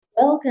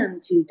welcome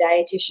to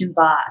Dietitian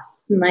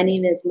Boss. My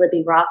name is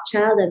Libby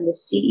Rothschild. I'm the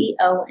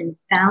CEO and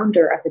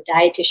founder of the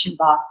Dietitian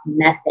Boss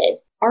Method.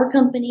 Our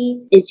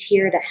company is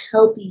here to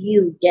help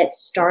you get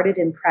started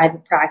in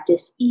private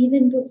practice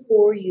even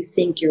before you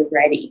think you're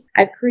ready.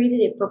 I've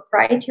created a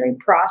proprietary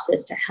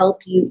process to help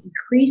you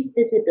increase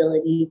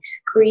visibility,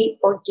 create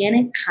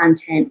organic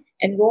content,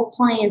 enroll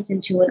clients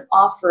into an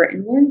offer,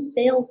 and learn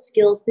sales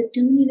skills that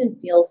don't even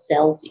feel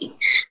salesy.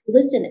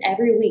 Listen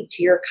every week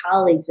to your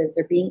colleagues as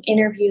they're being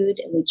interviewed,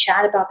 and we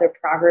chat about their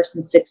progress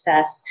and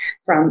success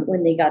from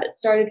when they got it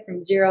started from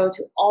zero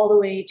to all the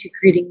way to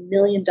creating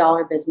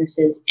million-dollar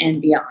businesses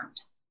and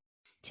beyond.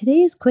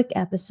 Today's quick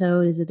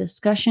episode is a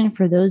discussion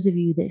for those of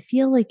you that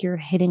feel like you're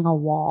hitting a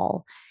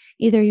wall.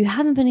 Either you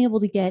haven't been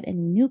able to get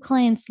any new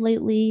clients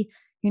lately,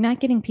 you're not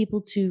getting people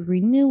to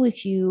renew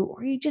with you,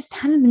 or you just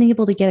haven't been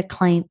able to get a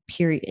client,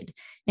 period,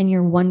 and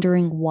you're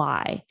wondering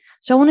why.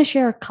 So I want to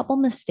share a couple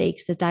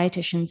mistakes that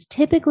dietitians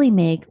typically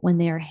make when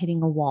they are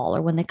hitting a wall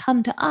or when they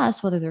come to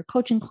us, whether they're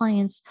coaching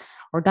clients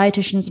or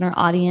dietitians in our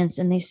audience,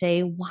 and they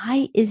say,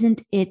 why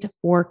isn't it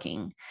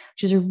working?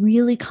 Which is a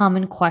really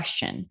common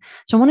question.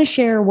 So I want to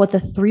share what the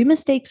 3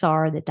 mistakes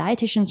are that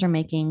dietitians are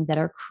making that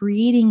are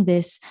creating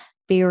this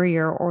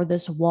barrier or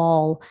this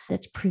wall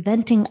that's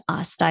preventing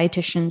us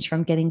dietitians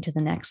from getting to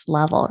the next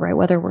level, right?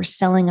 Whether we're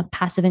selling a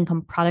passive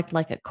income product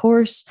like a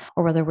course,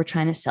 or whether we're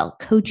trying to sell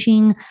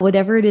coaching,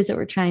 whatever it is that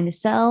we're trying to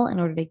sell, in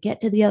order to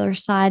get to the other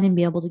side and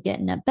be able to get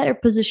in a better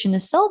position to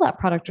sell that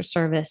product or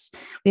service,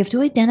 we have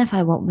to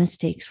identify what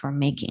mistakes we're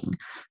making.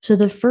 So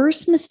the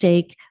first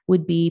mistake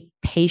would be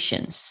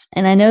patience.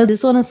 And I know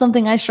this one is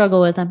something I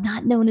struggle with. I'm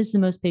not known as the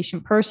most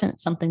patient person.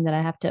 It's something that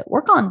I have to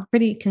work on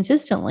pretty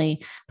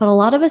consistently. But a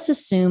lot of us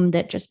assume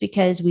that just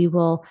because we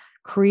will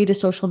create a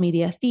social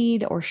media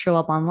feed or show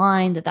up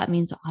online, that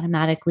means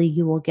automatically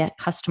you will get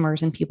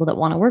customers and people that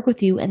want to work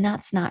with you. And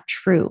that's not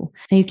true.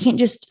 Now, you can't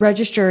just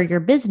register your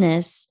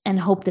business and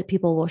hope that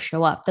people will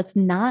show up. That's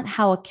not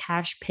how a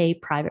cash pay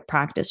private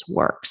practice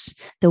works.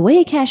 The way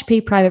a cash pay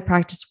private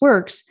practice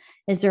works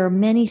is there are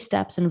many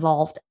steps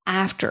involved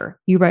after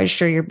you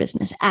register your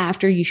business,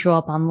 after you show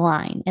up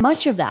online. And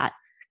much of that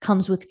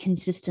comes with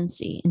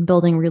consistency in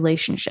building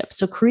relationships.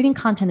 So creating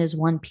content is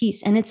one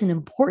piece, and it's an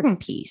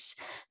important piece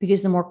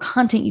because the more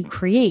content you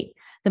create,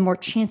 the more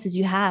chances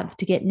you have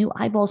to get new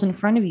eyeballs in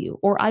front of you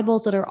or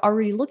eyeballs that are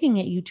already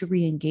looking at you to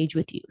re-engage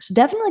with you. So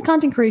definitely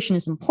content creation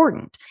is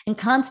important, and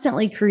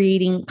constantly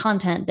creating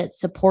content that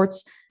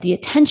supports the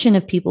attention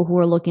of people who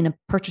are looking to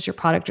purchase your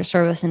product or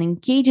service and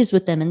engages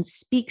with them and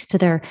speaks to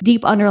their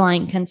deep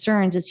underlying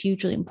concerns is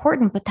hugely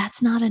important, but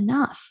that's not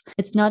enough.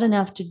 It's not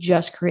enough to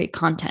just create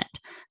content.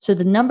 So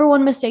the number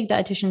one mistake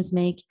dietitians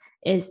make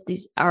is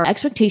these are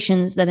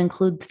expectations that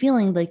include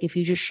feeling like if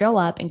you just show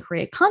up and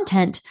create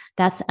content,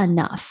 that's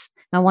enough.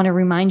 I want to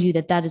remind you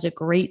that that is a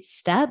great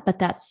step, but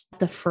that's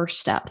the first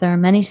step. There are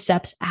many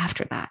steps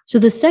after that. So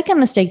the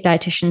second mistake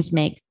dietitians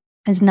make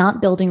is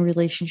not building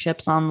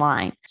relationships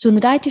online. So in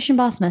the Dietitian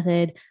Boss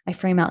Method, I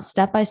frame out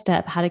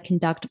step-by-step how to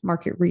conduct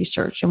market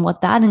research. And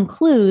what that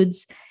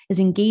includes is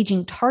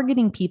engaging,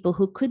 targeting people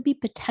who could be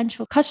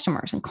potential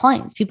customers and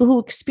clients, people who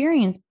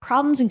experience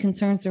problems and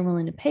concerns they're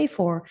willing to pay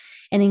for,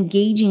 and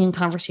engaging in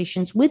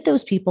conversations with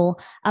those people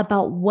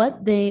about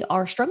what they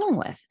are struggling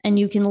with. And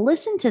you can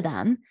listen to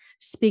them,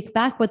 speak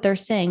back what they're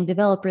saying,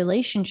 develop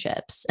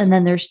relationships. And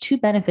then there's 2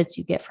 benefits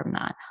you get from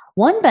that.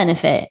 One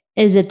benefit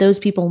is that those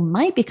people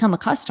might become a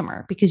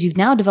customer because you've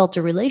now developed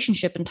a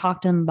relationship and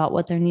talked to them about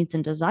what their needs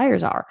and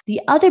desires are.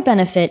 The other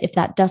benefit, if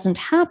that doesn't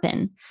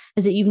happen,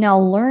 is that you've now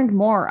learned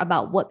more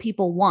about what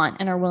people want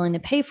and are willing to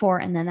pay for.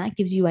 And then that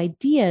gives you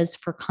ideas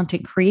for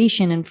content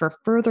creation and for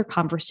further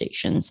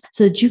conversations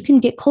so that you can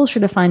get closer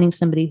to finding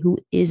somebody who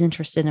is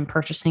interested in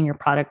purchasing your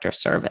product or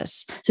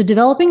service. So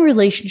developing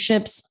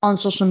relationships on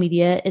social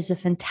media is a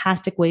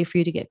fantastic way for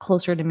you to get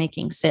closer to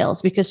making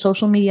sales because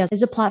social media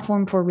is a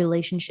platform for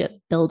relationship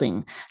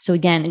building. So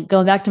again,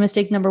 going back to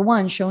mistake number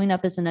 1, showing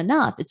up isn't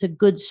enough. It's a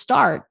good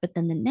start, but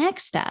then the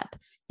next step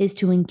is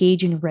to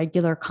engage in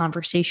regular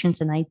conversations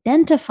and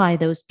identify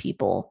those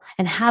people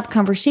and have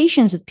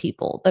conversations with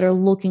people that are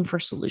looking for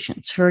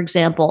solutions. For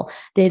example,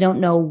 they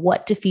don't know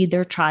what to feed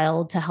their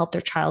child to help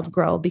their child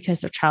grow because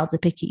their child's a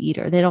picky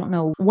eater. They don't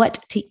know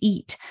what to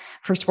eat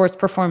for sports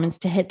performance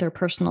to hit their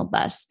personal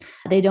best.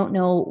 They don't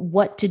know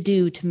what to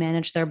do to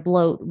manage their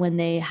bloat when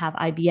they have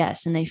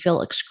IBS and they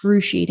feel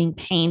excruciating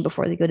pain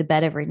before they go to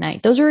bed every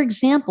night. Those are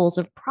examples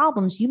of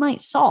problems you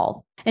might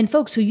solve and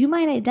folks who you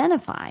might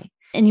identify.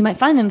 And you might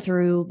find them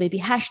through maybe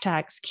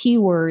hashtags,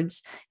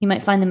 keywords. You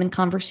might find them in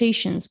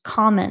conversations,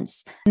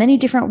 comments, many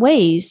different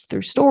ways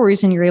through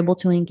stories, and you're able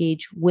to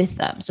engage with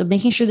them. So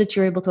making sure that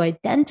you're able to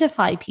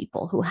identify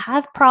people who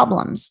have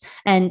problems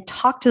and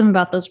talk to them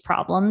about those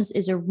problems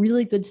is a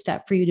really good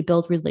step for you to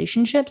build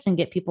relationships and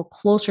get people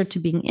closer to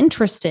being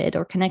interested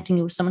or connecting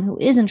you with someone who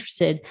is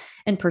interested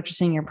in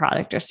purchasing your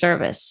product or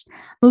service.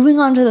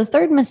 Moving on to the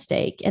third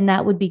mistake, and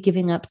that would be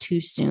giving up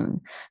too soon.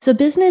 So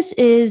business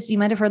is, you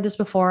might have heard this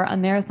before, a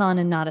marathon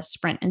and not a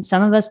sprint. And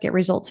some of us get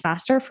results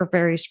faster for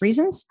various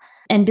reasons.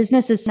 And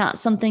business is not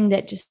something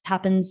that just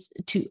happens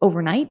to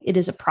overnight. It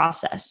is a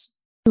process.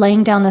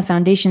 Laying down the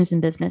foundations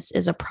in business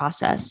is a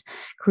process.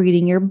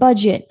 Creating your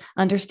budget,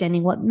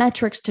 understanding what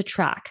metrics to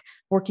track,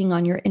 working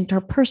on your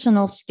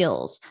interpersonal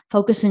skills,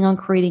 focusing on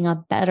creating a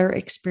better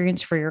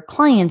experience for your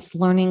clients,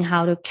 learning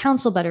how to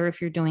counsel better if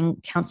you're doing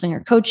counseling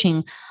or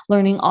coaching,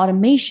 learning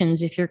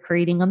automations if you're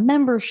creating a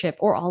membership,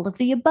 or all of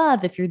the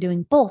above if you're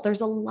doing both.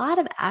 There's a lot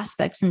of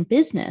aspects in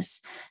business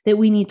that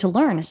we need to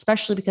learn,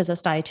 especially because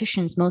as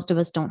dietitians, most of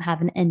us don't have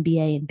an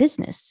MBA in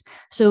business.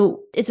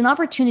 So it's an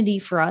opportunity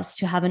for us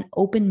to have an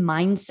open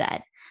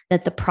mindset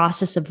that the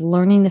process of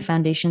learning the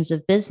foundations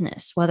of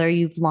business, whether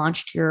you've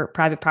launched your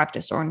private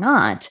practice or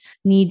not,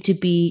 need to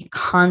be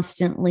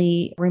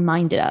constantly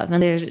reminded of.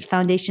 And there's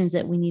foundations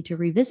that we need to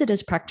revisit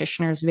as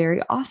practitioners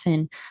very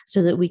often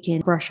so that we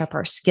can brush up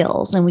our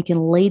skills and we can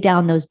lay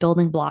down those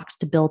building blocks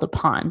to build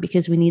upon,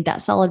 because we need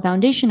that solid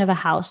foundation of a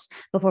house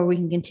before we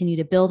can continue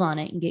to build on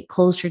it and get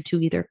closer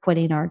to either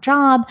quitting our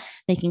job,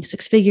 making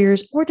six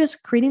figures, or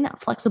just creating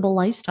that flexible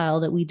lifestyle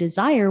that we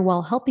desire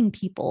while helping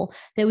people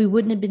that we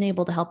wouldn't have been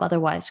able to help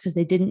otherwise, because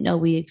they didn't know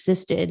we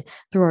existed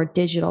through our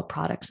digital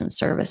products and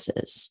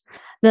services.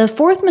 The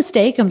fourth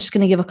mistake, I'm just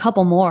going to give a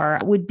couple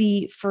more, would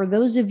be for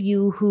those of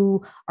you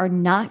who are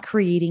not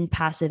creating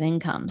passive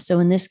income. So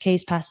in this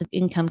case, passive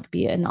income could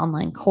be an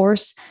online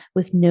course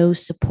with no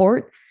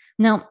support.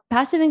 Now,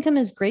 passive income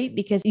is great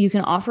because you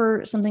can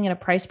offer something at a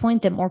price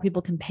point that more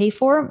people can pay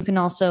for. You can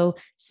also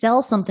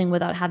sell something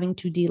without having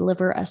to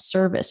deliver a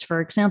service. For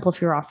example, if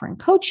you're offering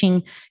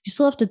coaching, you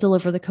still have to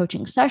deliver the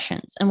coaching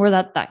sessions, and where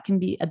that can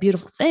be a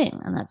beautiful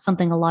thing. And that's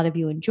something a lot of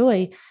you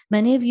enjoy.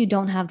 Many of you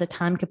don't have the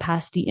time,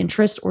 capacity,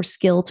 interest, or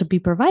skill to be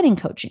providing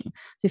coaching.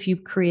 So if you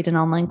create an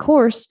online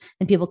course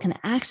and people can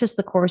access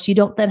the course, you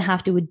don't then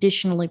have to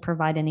additionally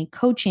provide any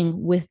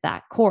coaching with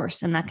that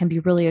course. And that can be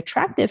really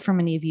attractive for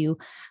many of you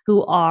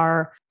who are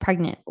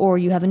pregnant, or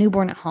you have a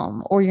newborn at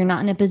home, or you're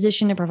not in a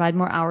position to provide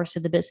more hours to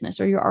the business,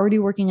 or you're already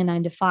working a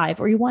 9 to 5,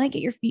 or you want to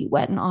get your feet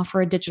wet and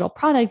offer a digital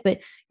product, but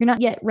you're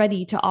not yet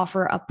ready to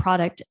offer a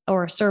product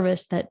or a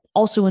service that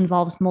also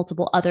involves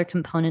multiple other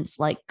components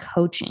like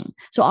coaching.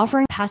 So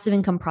offering passive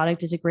income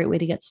product is a great way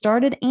to get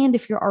started. And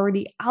if you're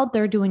already out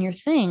there doing your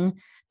thing,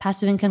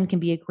 passive income can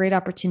be a great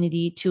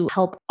opportunity to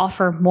help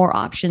offer more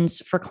options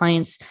for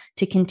clients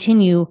to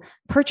continue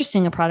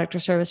purchasing a product or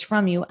service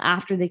from you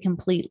after they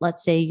complete,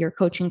 let's say, your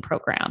coaching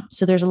program.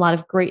 So there's a lot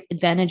of great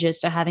advantages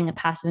to having a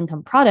passive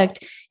income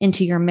product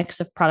into your mix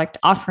of product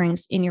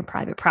offerings in your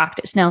private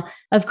practice. Now,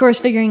 of course,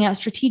 figuring out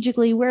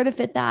strategically where to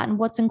fit that and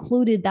what's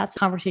included, that's a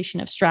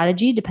conversation of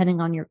strategy depending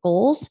on your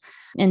goals.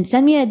 And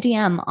send me a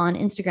DM on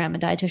Instagram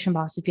at Dietitian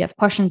Boss if you have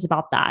questions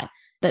about that.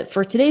 But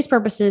for today's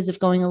purposes of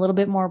going a little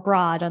bit more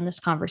broad on this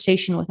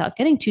conversation without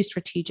getting too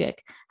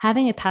strategic,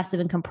 having a passive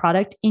income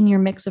product in your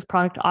mix of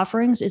product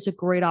offerings is a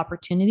great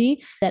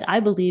opportunity that I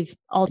believe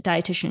all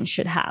dietitians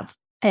should have.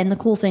 And the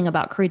cool thing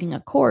about creating a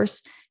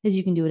course is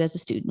you can do it as a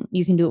student.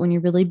 You can do it when you're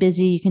really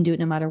busy. You can do it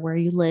no matter where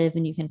you live,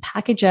 and you can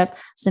package up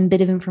some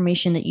bit of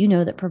information that you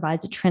know that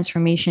provides a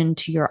transformation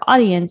to your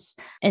audience,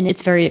 and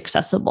it's very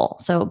accessible.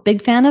 So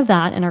big fan of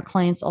that. And our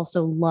clients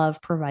also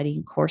love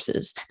providing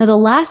courses. Now, the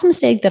last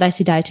mistake that I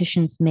see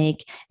dietitians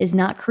make is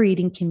not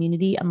creating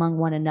community among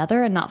one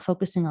another and not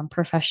focusing on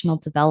professional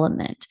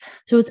development.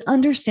 So it's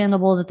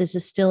understandable that this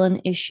is still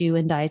an issue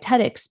in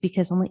dietetics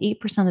because only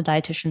 8% of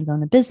dietitians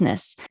own a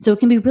business. So it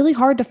can be really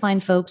hard to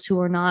find folks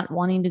who are not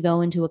wanting to go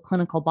into a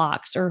clinical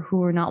box or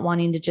who are not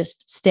wanting to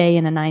just stay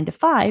in a 9 to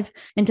 5,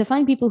 and to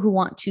find people who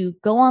want to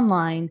go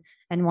online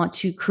and want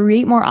to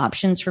create more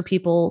options for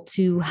people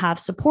to have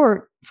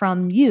support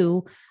from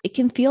you. It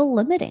can feel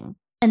limiting.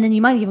 And then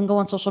you might even go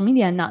on social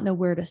media and not know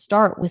where to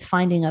start with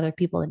finding other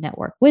people to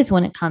network with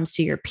when it comes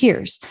to your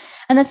peers.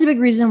 And that's a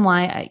big reason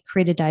why I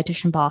created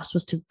Dietitian Boss,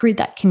 was to create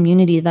that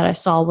community that I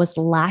saw was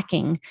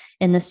lacking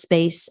in the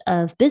space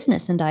of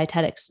business and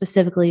dietetics,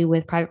 specifically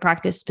with private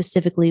practice,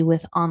 specifically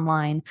with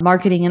online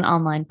marketing and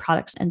online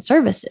products and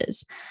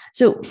services.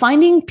 So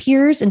finding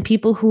peers and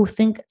people who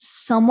think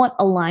somewhat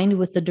aligned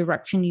with the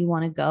direction you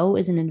want to go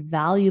is an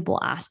invaluable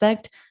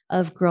aspect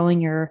of growing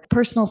your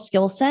personal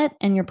skill set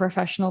and your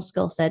professional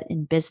skill set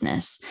in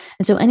business.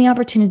 And so any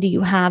opportunity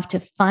you have to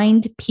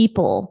find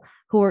people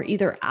who are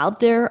either out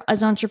there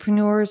as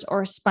entrepreneurs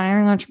or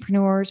aspiring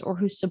entrepreneurs, or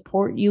who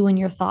support you in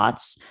your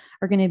thoughts,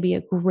 are going to be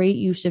a great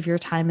use of your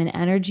time and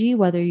energy,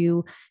 whether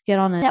you get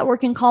on a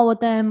networking call with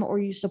them, or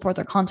you support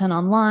their content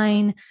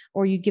online,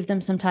 or you give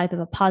them some type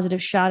of a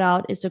positive shout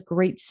out. Is a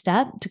great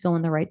step to go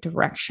in the right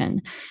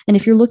direction. And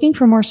if you're looking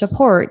for more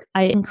support,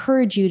 I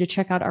encourage you to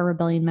check out our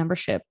Rebellion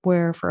membership,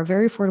 where for a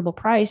very affordable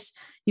price,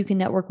 You can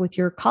network with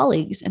your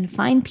colleagues and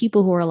find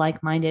people who are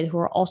like-minded, who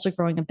are also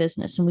growing a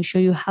business. And we show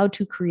you how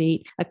to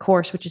create a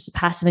course, which is a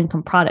passive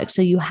income product.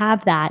 So you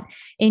have that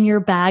in your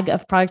bag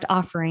of product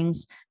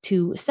offerings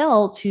to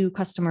sell to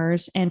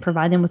customers and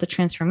provide them with a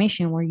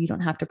transformation where you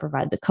don't have to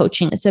provide the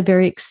coaching. It's a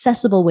very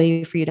accessible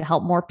way for you to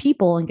help more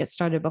people and get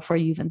started before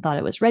you even thought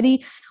it was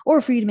ready,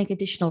 or for you to make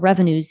additional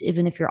revenues,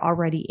 even if you're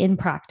already in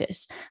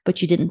practice, but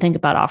you didn't think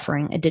about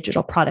offering a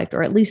digital product,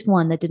 or at least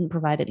one that didn't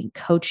provide any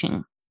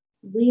coaching.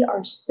 We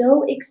are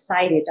so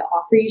excited to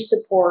offer you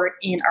support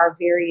in our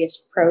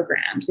various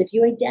programs. If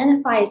you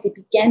identify as a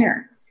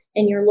beginner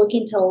and you're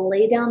looking to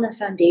lay down the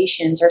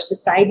foundations, our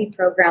society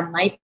program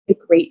might be a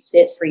great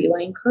fit for you.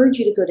 I encourage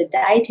you to go to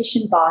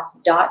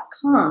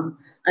dietitianboss.com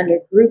under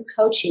group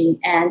coaching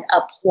and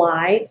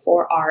apply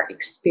for our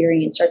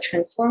experience, our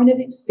transformative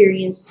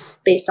experience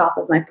based off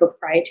of my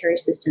proprietary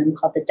system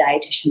called the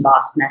Dietitian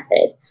Boss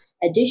Method.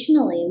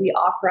 Additionally, we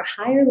offer a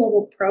higher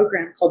level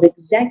program called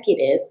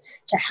Executive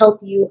to help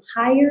you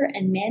hire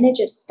and manage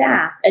a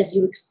staff as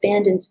you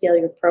expand and scale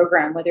your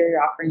program, whether you're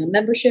offering a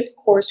membership,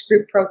 course,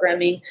 group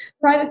programming,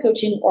 private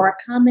coaching, or a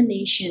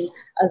combination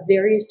of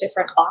various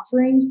different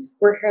offerings.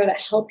 We're here to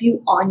help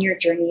you on your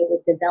journey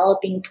with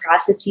developing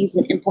processes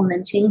and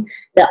implementing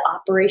the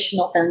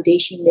operational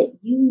foundation that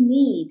you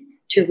need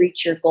to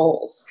reach your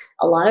goals.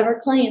 A lot of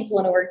our clients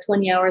want to work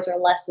 20 hours or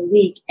less a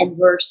week, and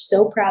we're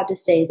so proud to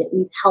say that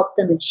we've helped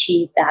them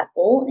achieve that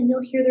goal, and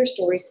you'll hear their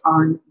stories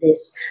on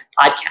this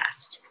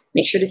podcast.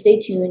 Make sure to stay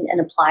tuned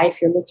and apply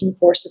if you're looking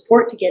for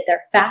support to get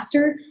there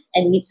faster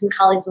and meet some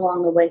colleagues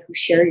along the way who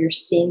share your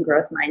same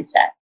growth mindset.